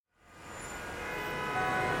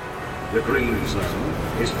The green zone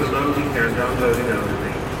is for loading and unloading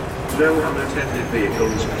only. No unattended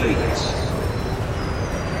vehicles, please.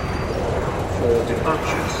 For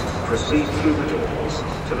departures, proceed through the doors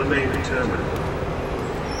to the main terminal.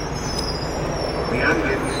 The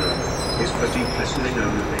ambient zone is for deep listening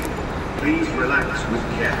only. Please relax with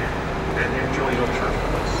care and enjoy your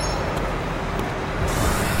travels.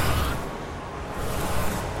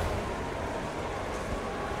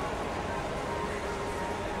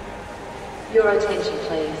 Your attention,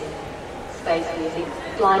 please. Space music,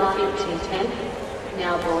 flight 1510,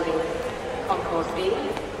 now boarding. Concourse B,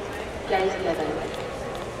 gate 11.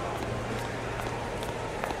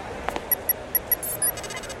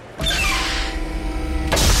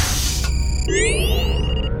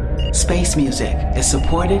 Space Music is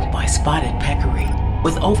supported by Spotted Peccary.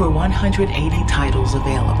 With over 180 titles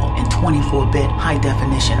available in 24-bit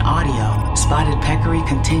high-definition audio, Spotted Peccary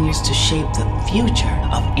continues to shape the future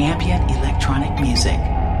of ambient electronic music.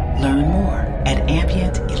 Learn more at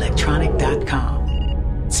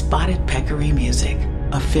ambientelectronic.com. Spotted Peccary Music,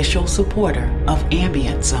 official supporter of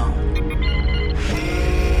Ambient Zone.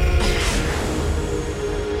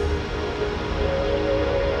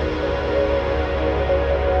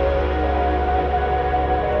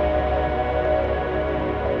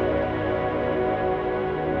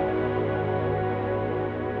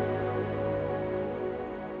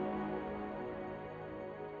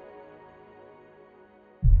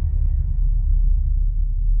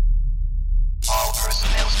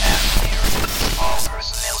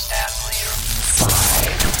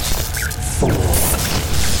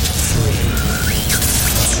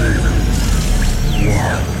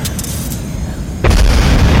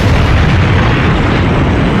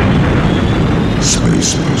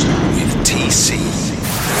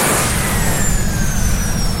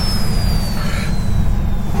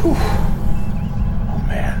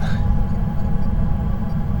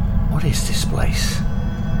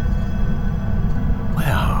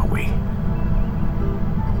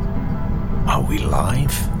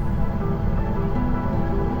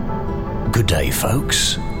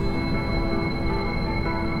 Folks,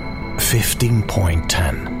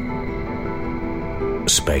 15.10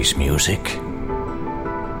 Space Music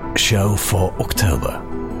Show for October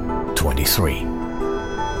 23.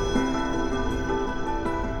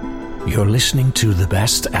 You're listening to the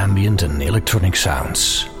best ambient and electronic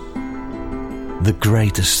sounds, the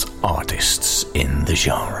greatest artists in the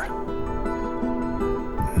genre.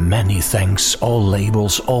 Many thanks, all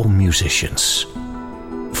labels, all musicians,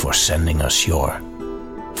 for sending us your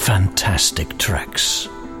fantastic tracks.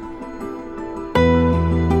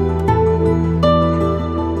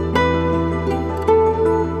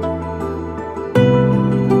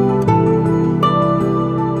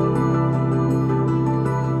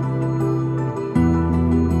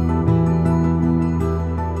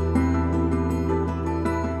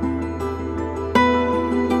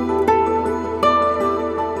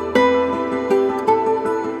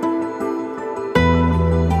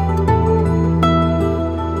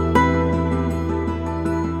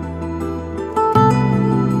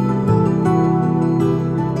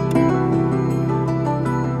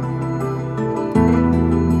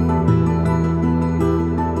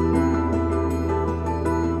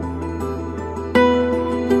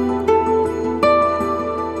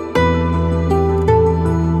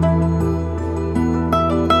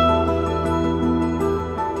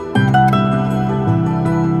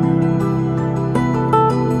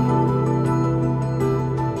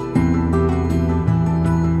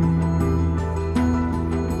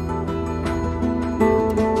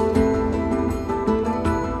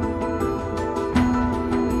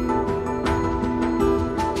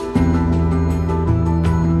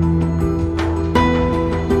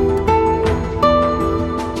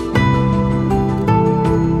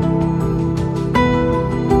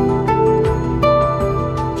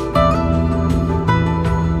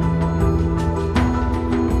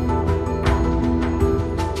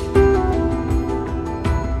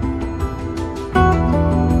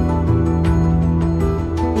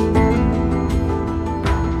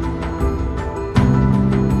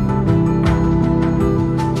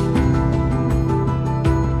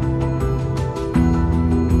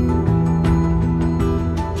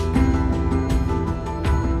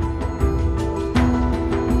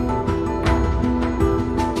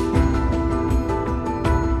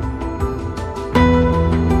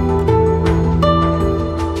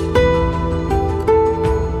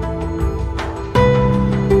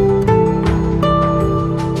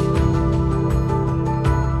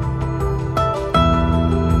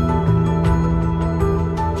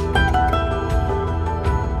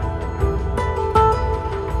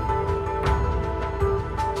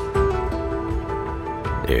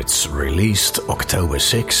 It's released October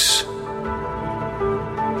 6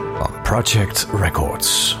 on Project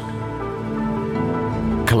Records.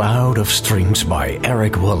 Cloud of Strings by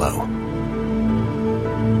Eric Willow.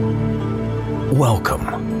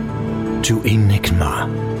 Welcome to Enigma.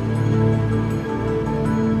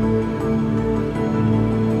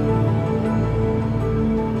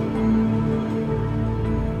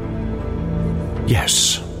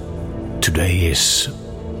 Yes, today is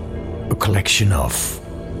a collection of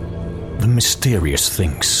the mysterious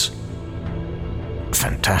things.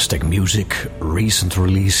 Fantastic music, recent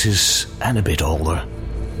releases and a bit older.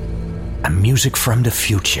 And music from the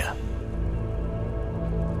future.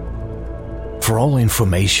 For all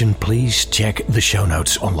information, please check the show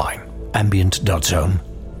notes online, ambient.zone,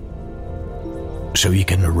 so you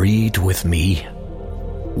can read with me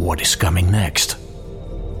what is coming next.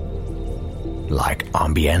 Like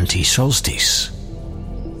Ambiente Solstice,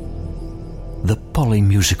 The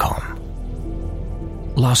Polymusicon,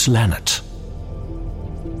 Last Leonard,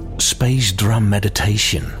 Space Drum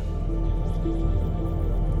Meditation.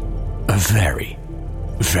 A very,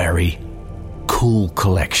 very cool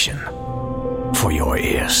collection for your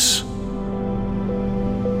ears.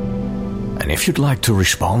 And if you'd like to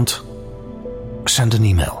respond, send an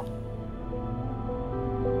email.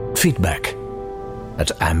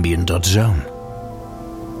 feedback@ambient.zone.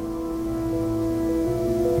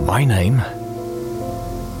 My name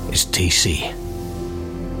is TC.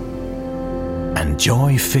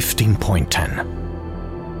 Enjoy 15.10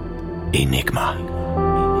 Enigma.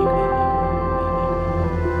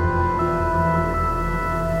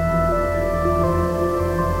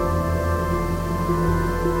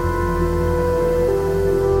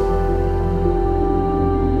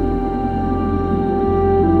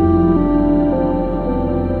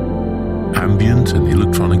 Ambient and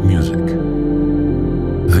electronic music.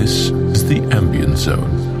 This is the Ambient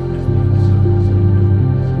Zone.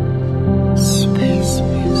 Space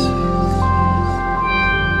music.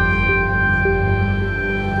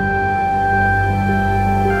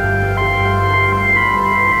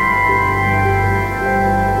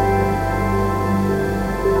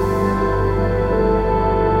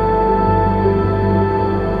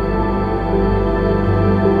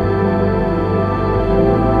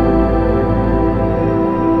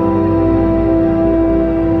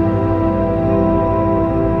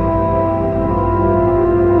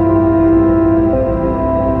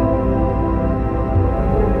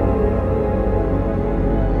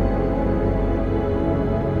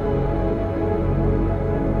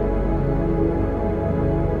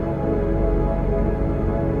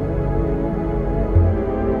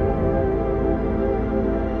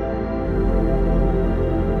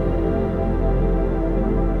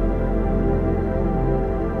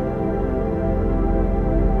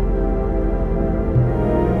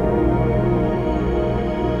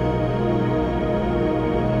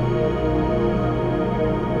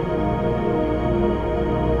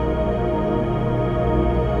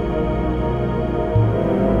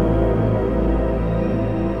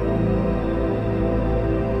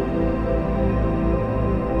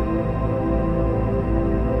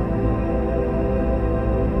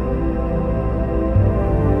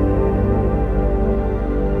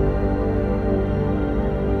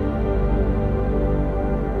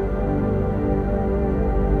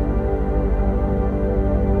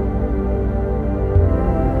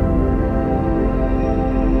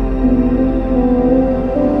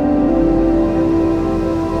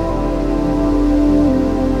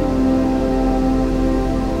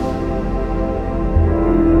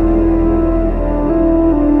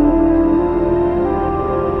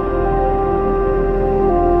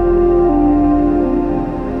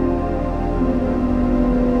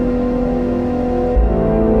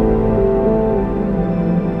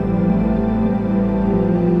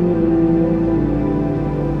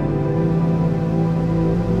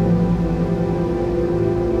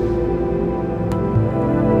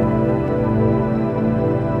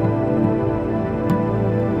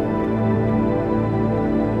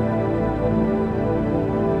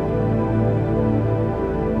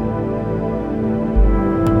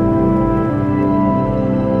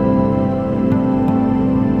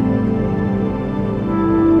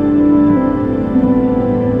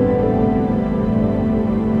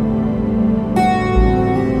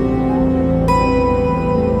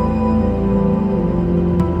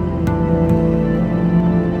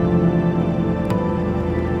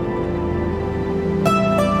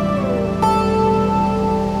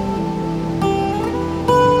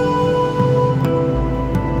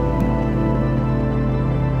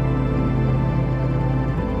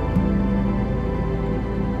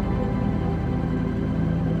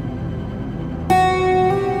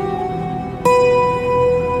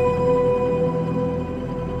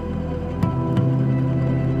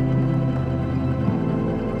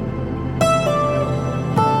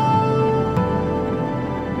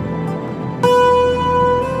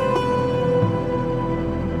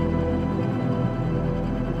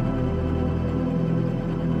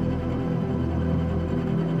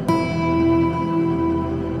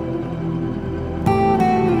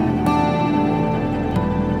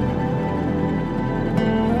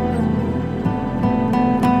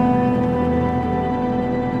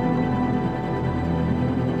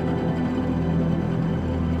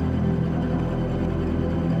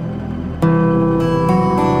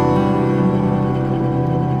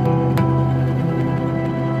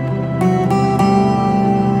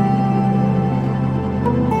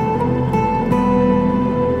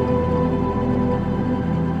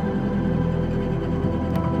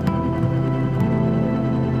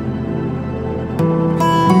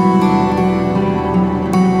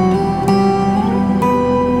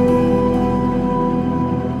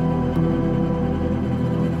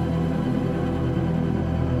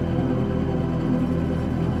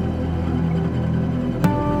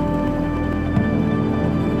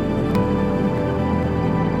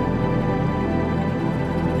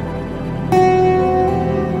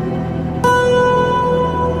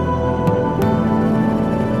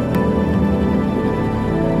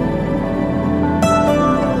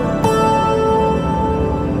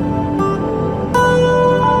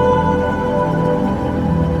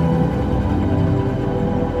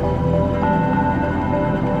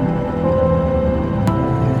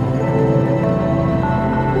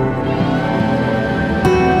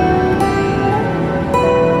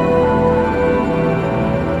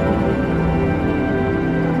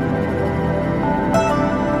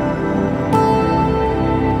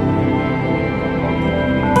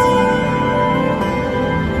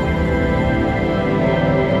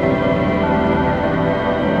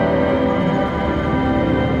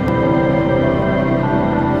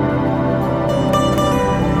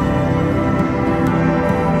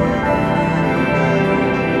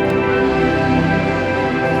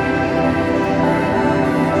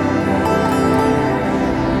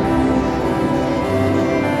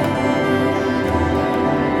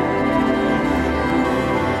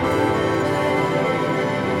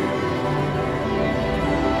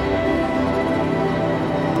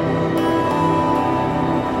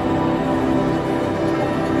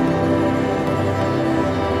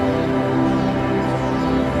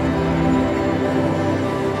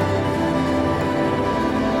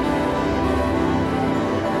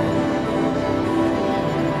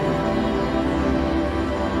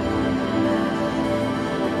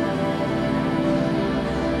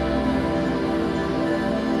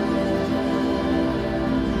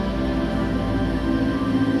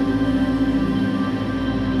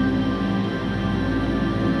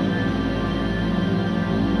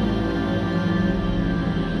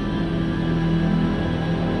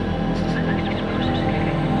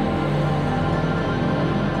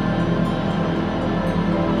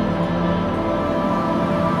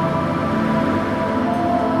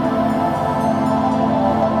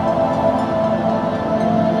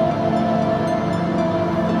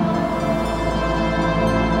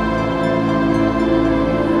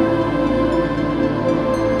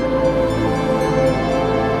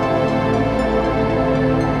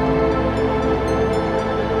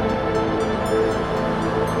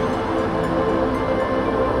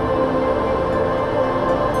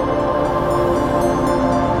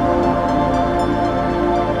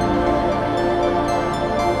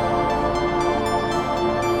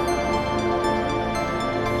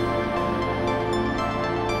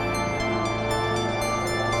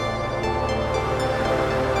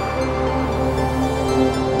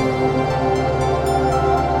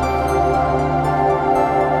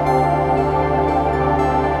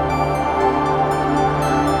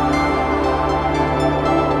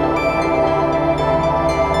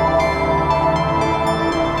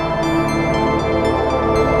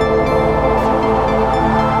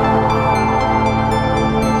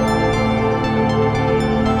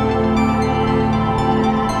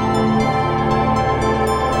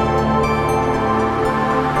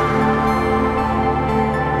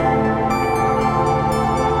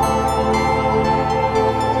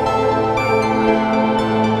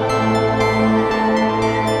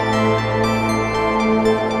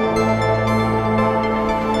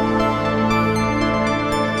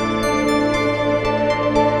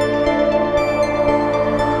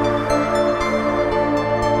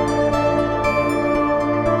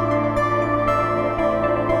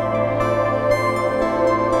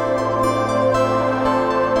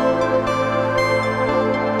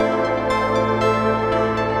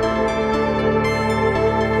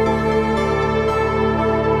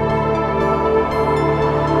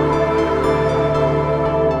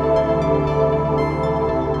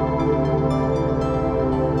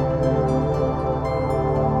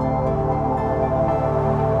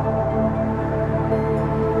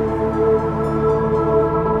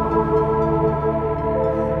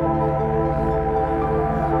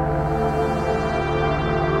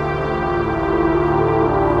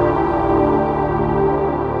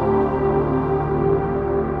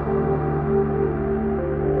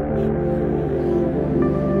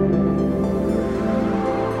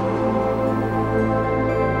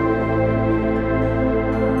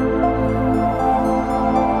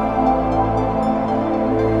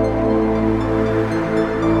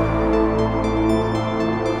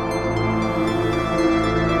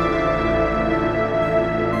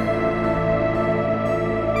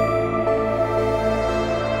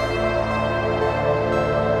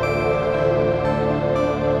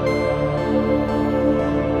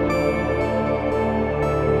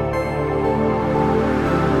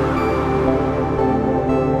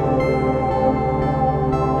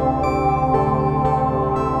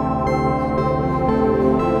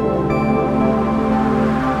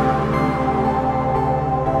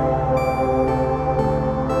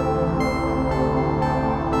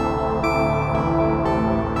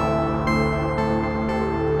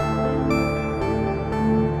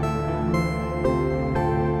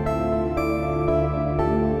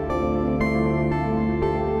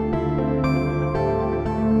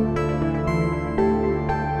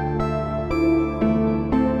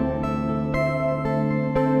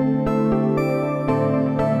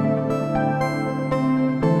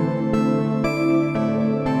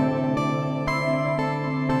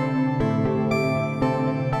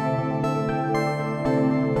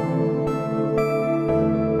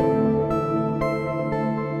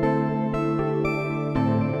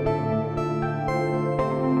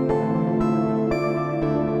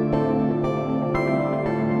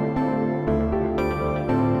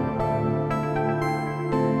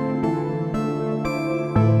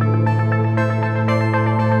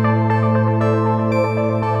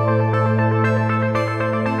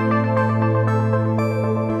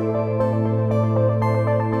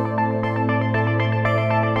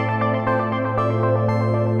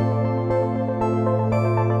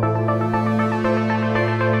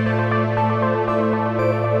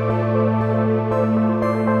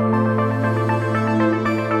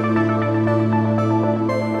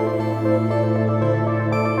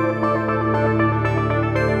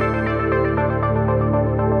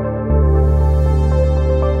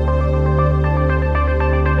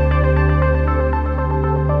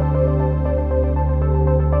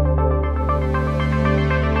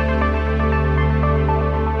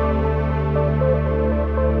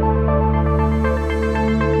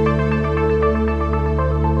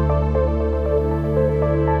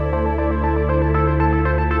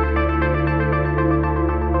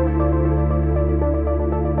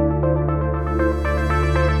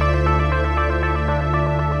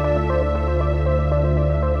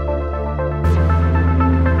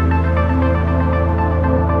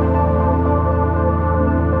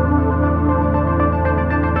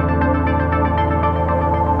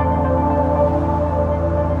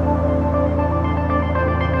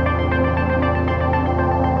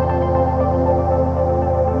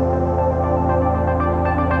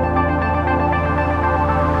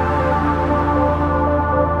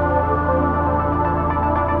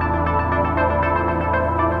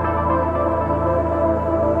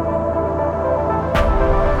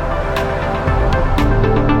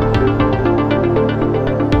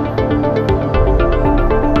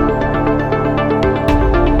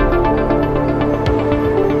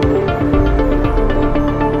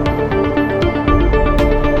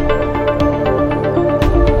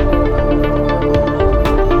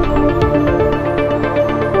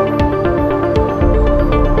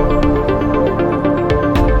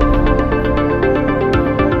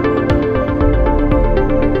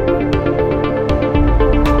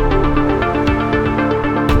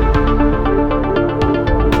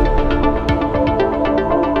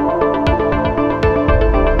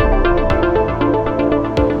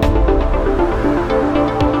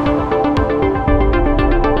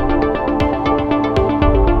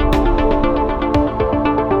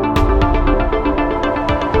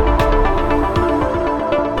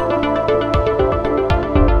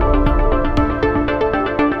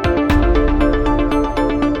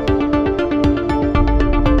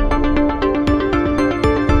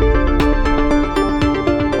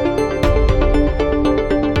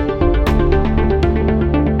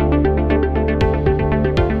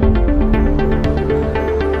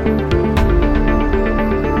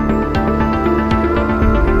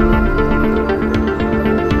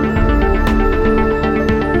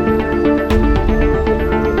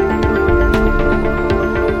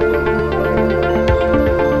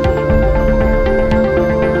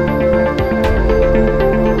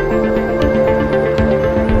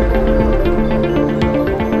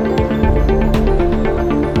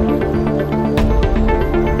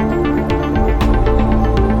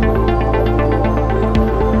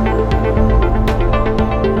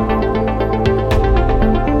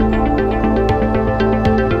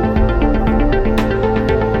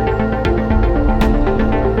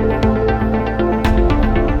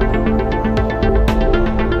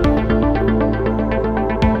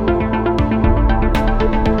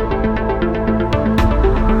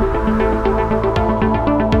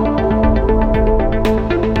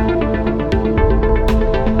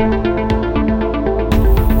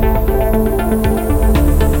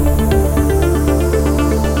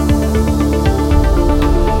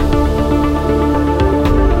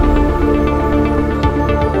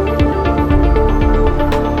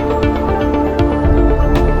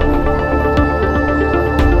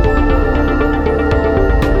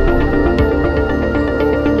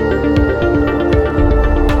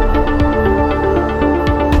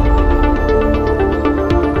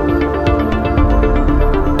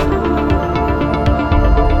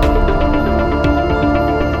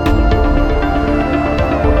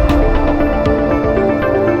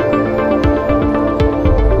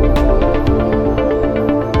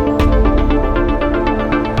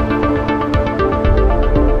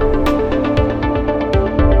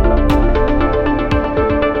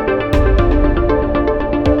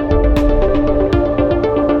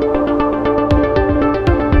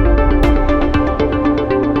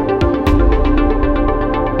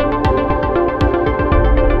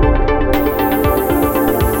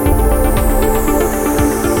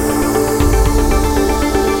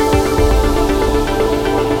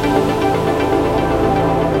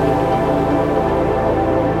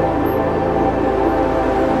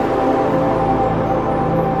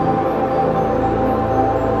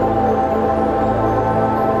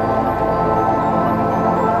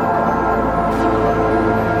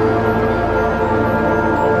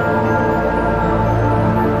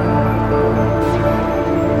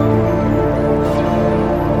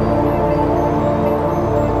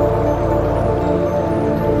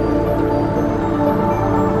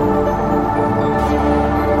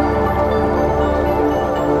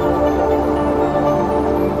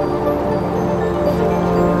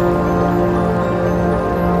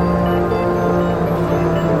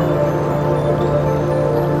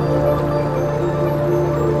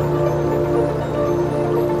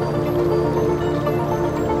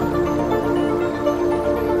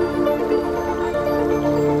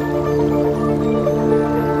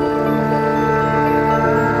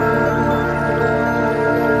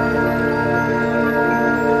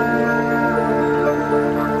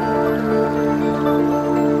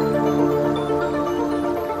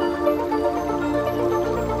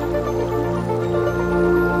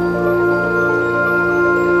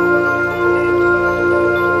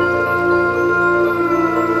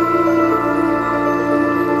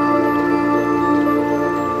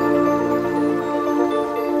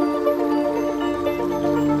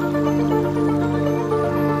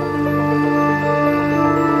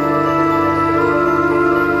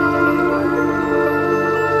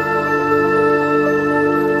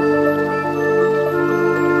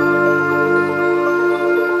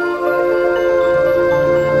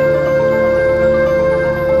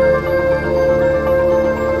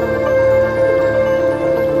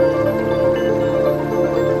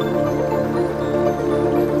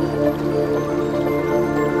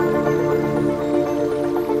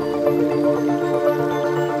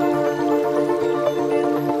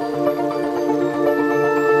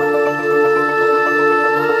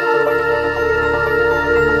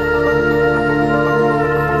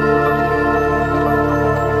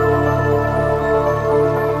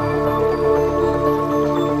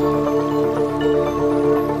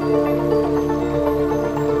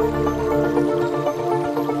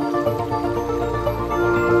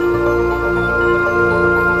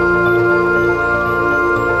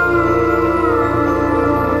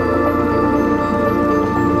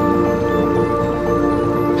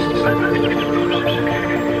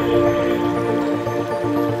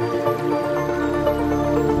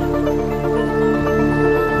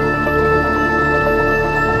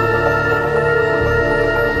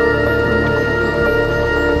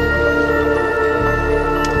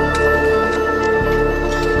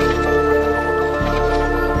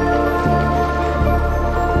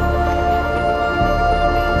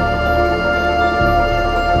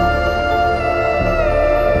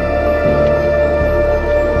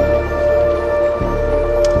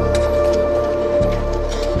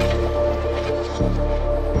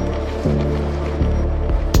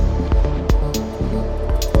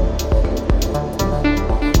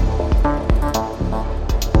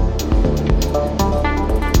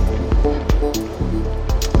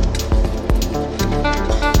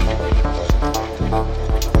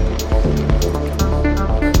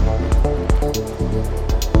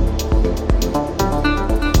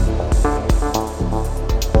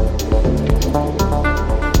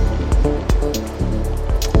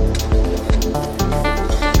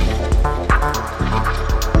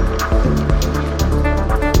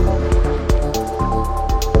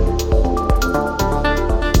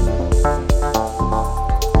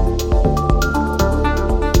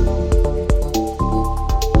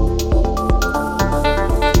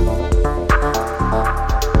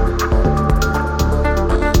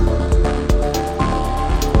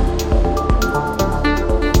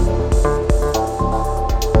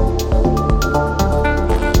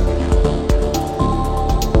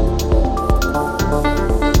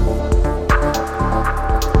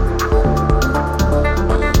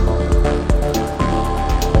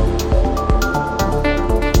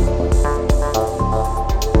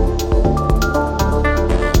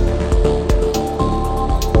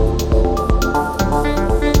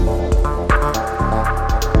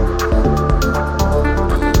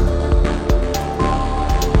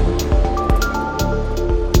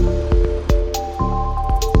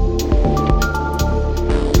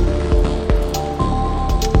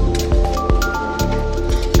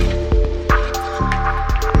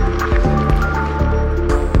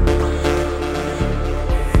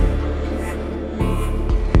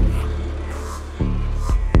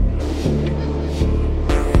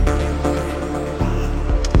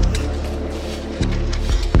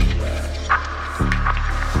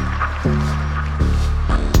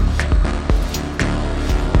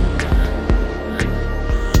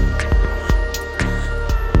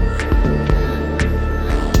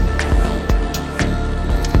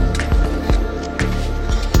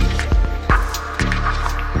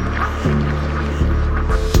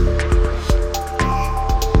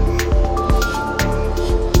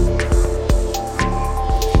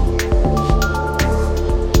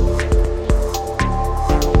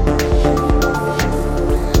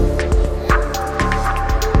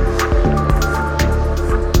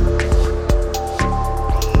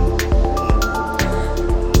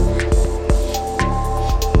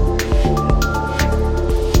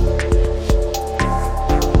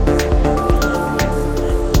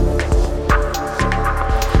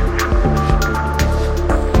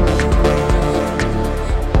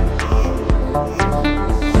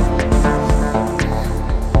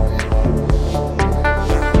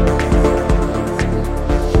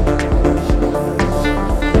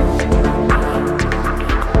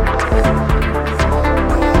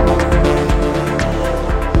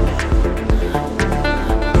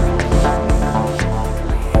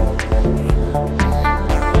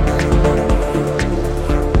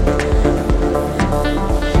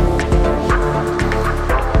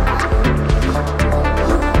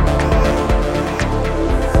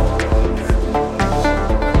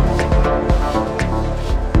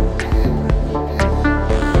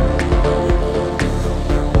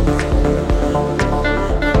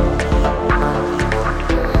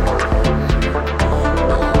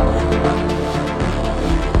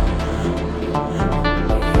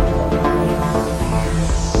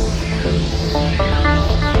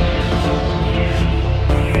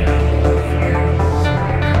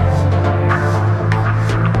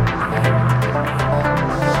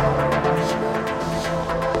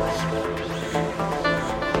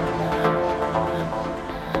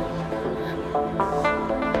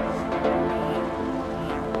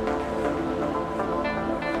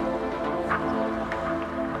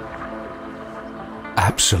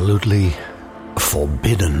 absolutely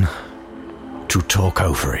forbidden to talk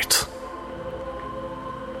over it.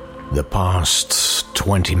 The past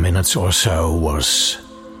 20 minutes or so was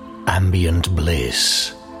ambient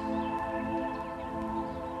bliss.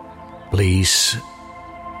 Please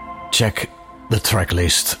check the track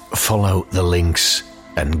list, follow the links,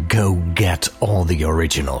 and go get all the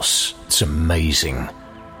originals. It's amazing.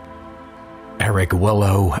 Eric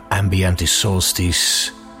Wellow, Ambient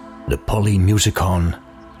Solstice, the Polymusicon,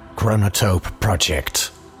 Chronotope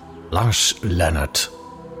Project, Lars Leonard,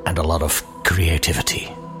 and a lot of creativity.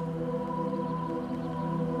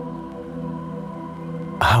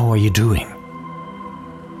 How are you doing?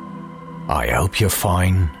 I hope you're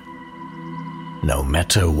fine. No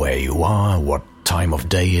matter where you are, what time of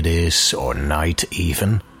day it is, or night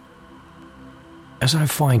even, as I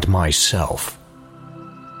find myself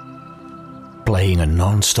playing a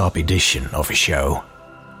non-stop edition of a show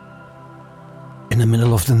in the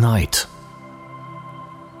middle of the night.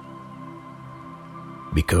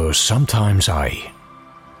 Because sometimes I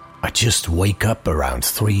just wake up around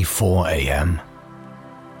 3-4 a.m.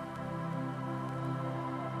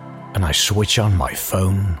 and I switch on my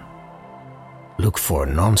phone, look for a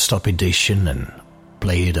non-stop edition and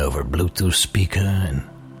play it over Bluetooth speaker, and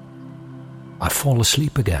I fall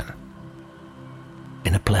asleep again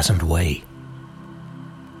in a pleasant way.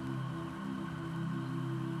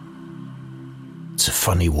 It's a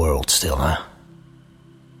funny world still, huh?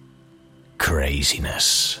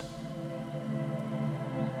 Craziness.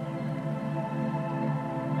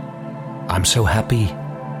 I'm so happy.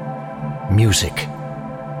 Music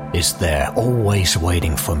is there, always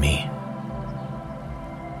waiting for me.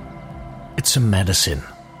 It's a medicine.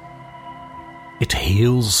 It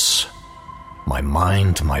heals my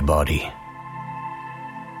mind, my body.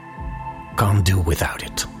 Can't do without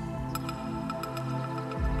it.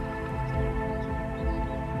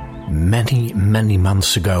 Many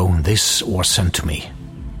months ago, this was sent to me.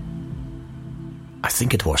 I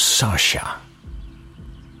think it was Sasha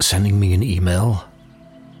sending me an email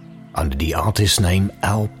under the artist name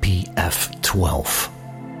LPF12.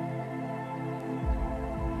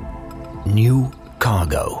 New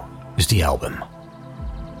Cargo is the album.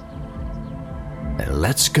 And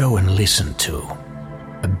let's go and listen to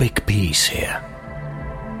a big piece here.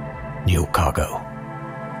 New Cargo,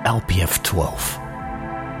 LPF12.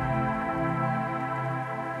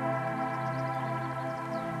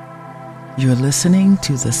 You're listening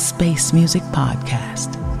to the Space Music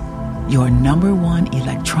Podcast, your #1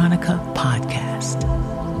 electronica podcast.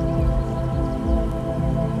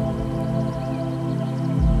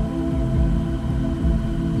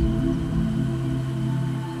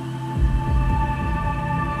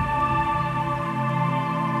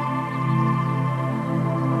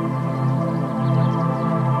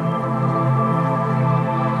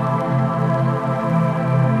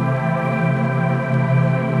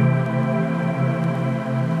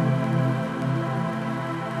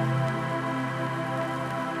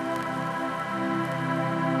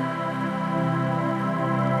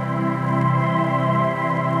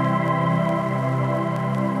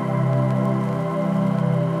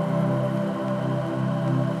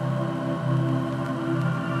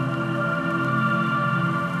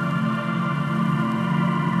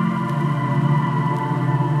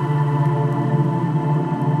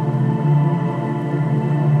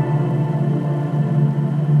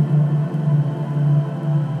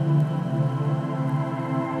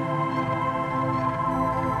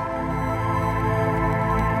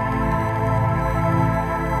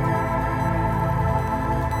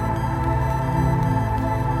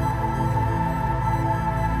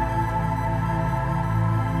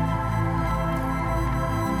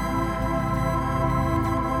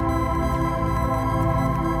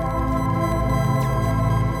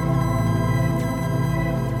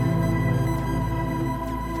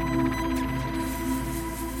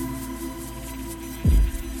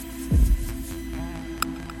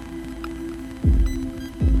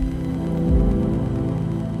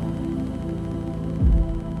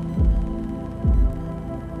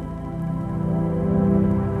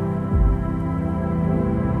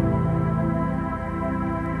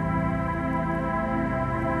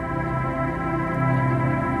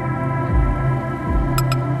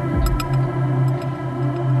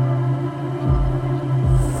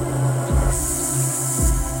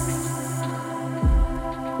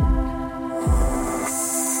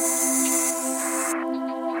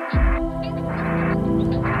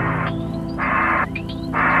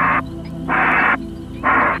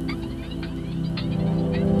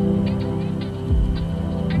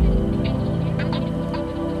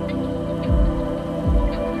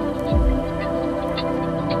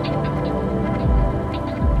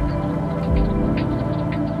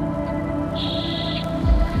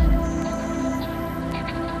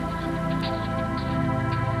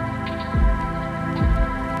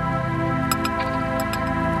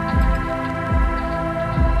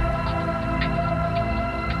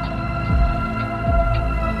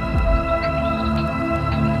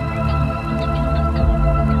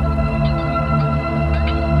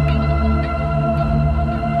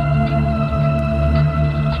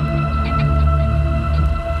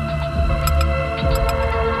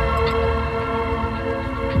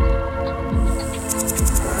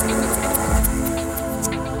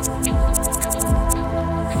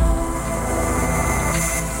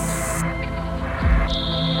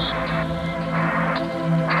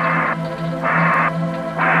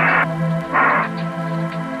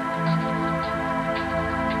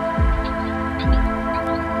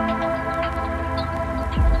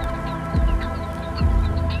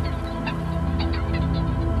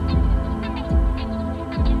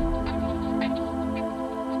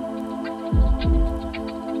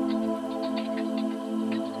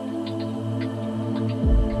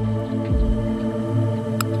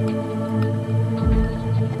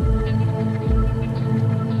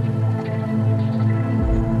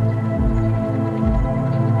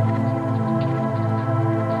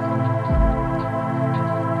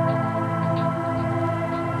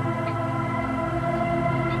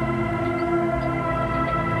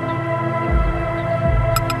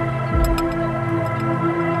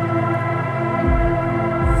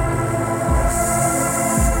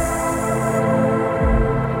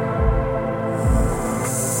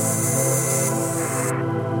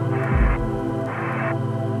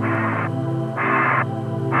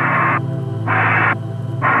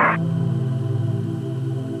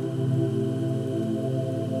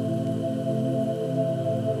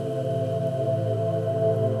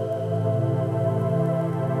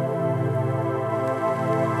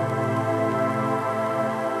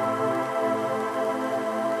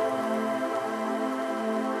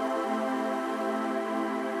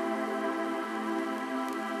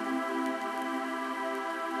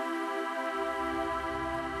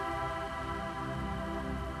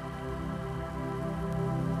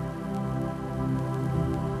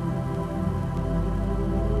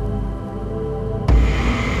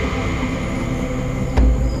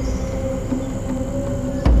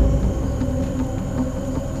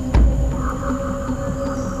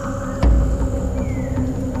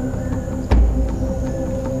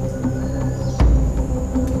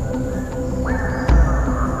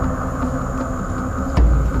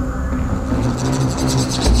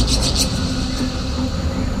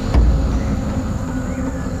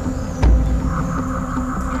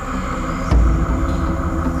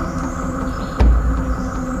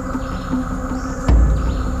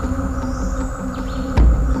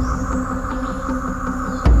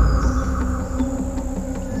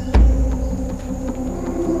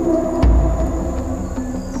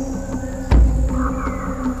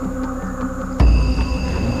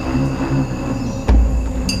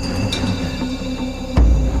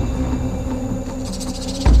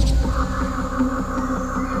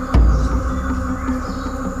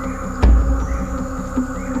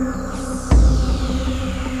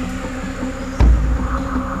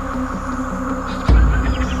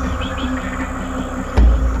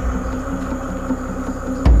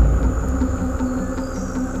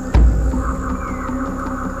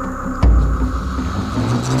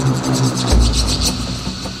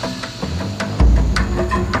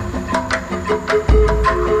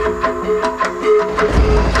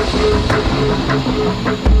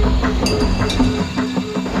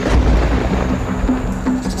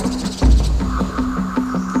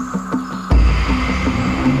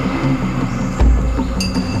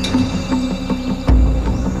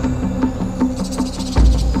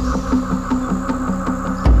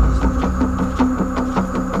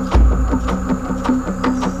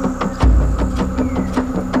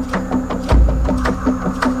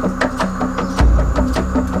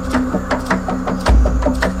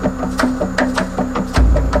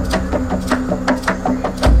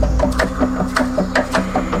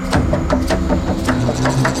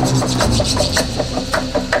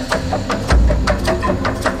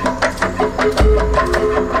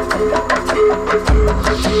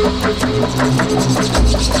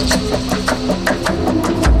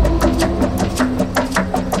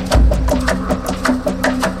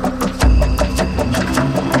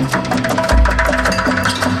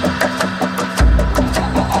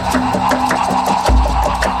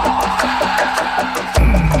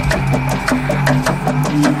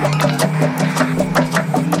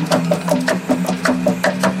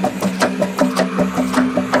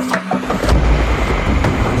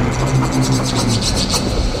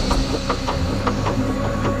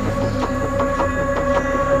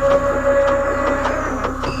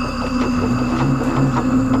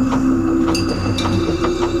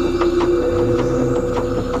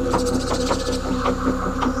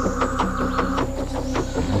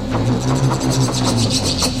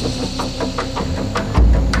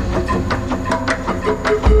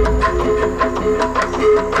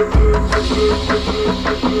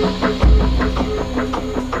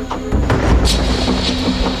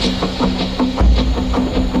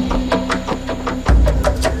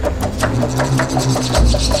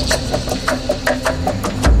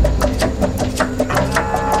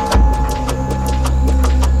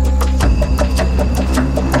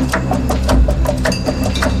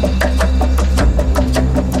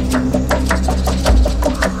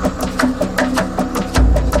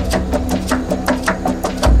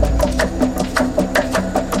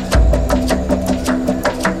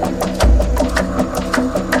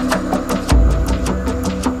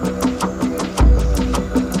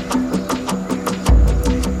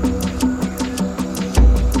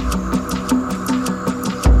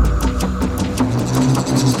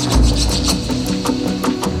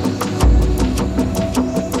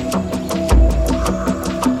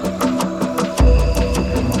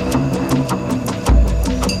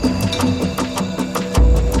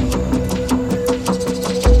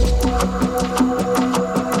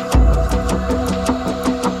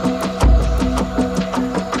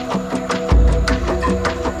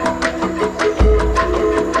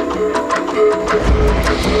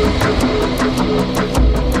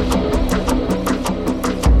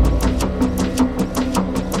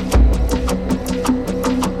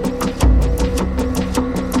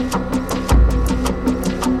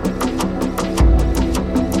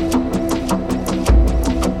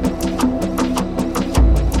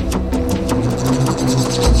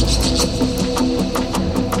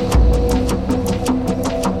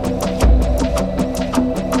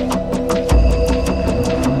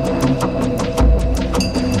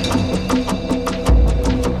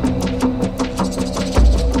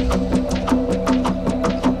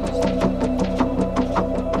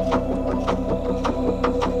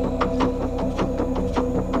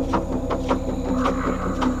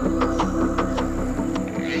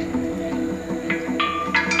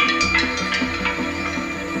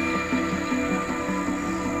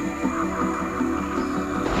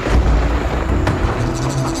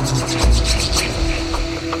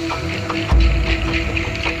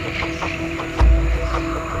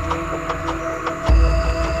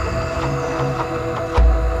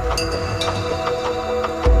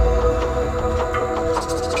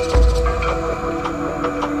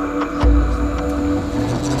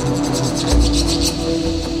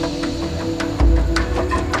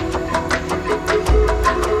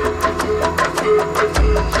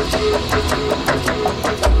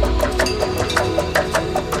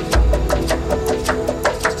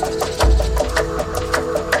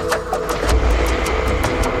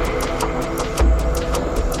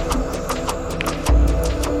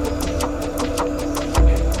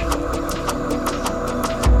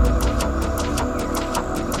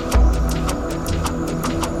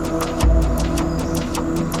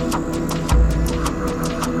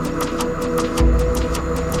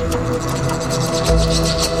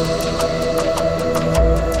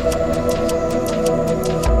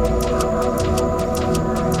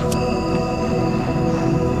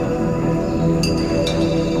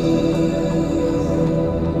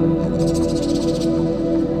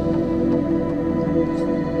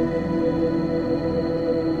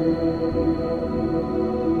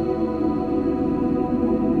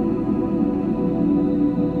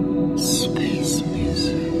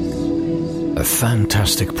 a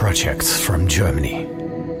fantastic project from Germany.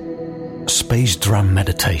 Space Drum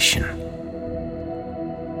Meditation.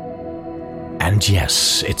 And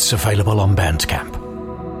yes, it's available on Bandcamp.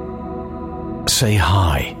 Say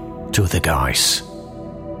hi to the guys.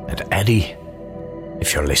 And Eddie,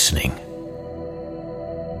 if you're listening.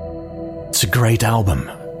 It's a great album.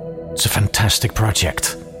 It's a fantastic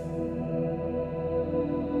project.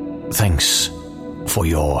 Thanks for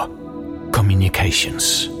your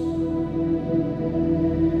communications.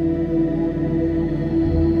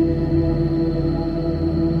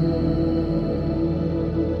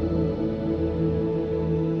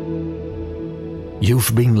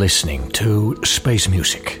 You've been listening to Space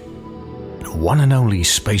Music, the one and only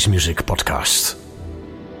space music podcast.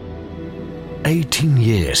 18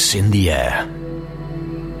 years in the air.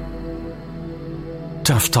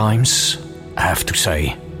 Tough times, I have to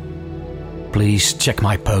say. Please check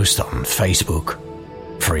my post on Facebook,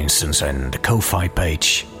 for instance, and the Ko-Fi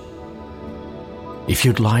page. If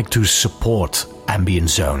you'd like to support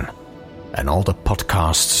Ambient Zone and all the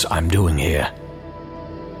podcasts I'm doing here,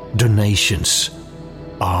 donations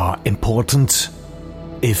are important,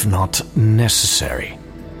 if not necessary,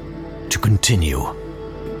 to continue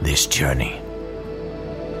this journey.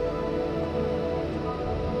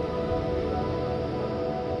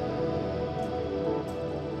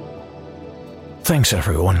 Thanks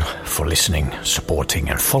everyone for listening, supporting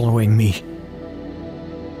and following me.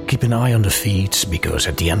 Keep an eye on the feeds because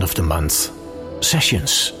at the end of the month,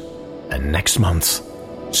 sessions, and next month,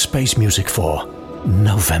 space music for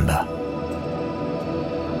November.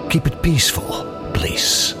 Keep it peaceful,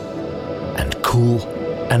 please, and cool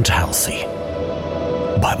and healthy.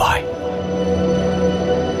 Bye-bye.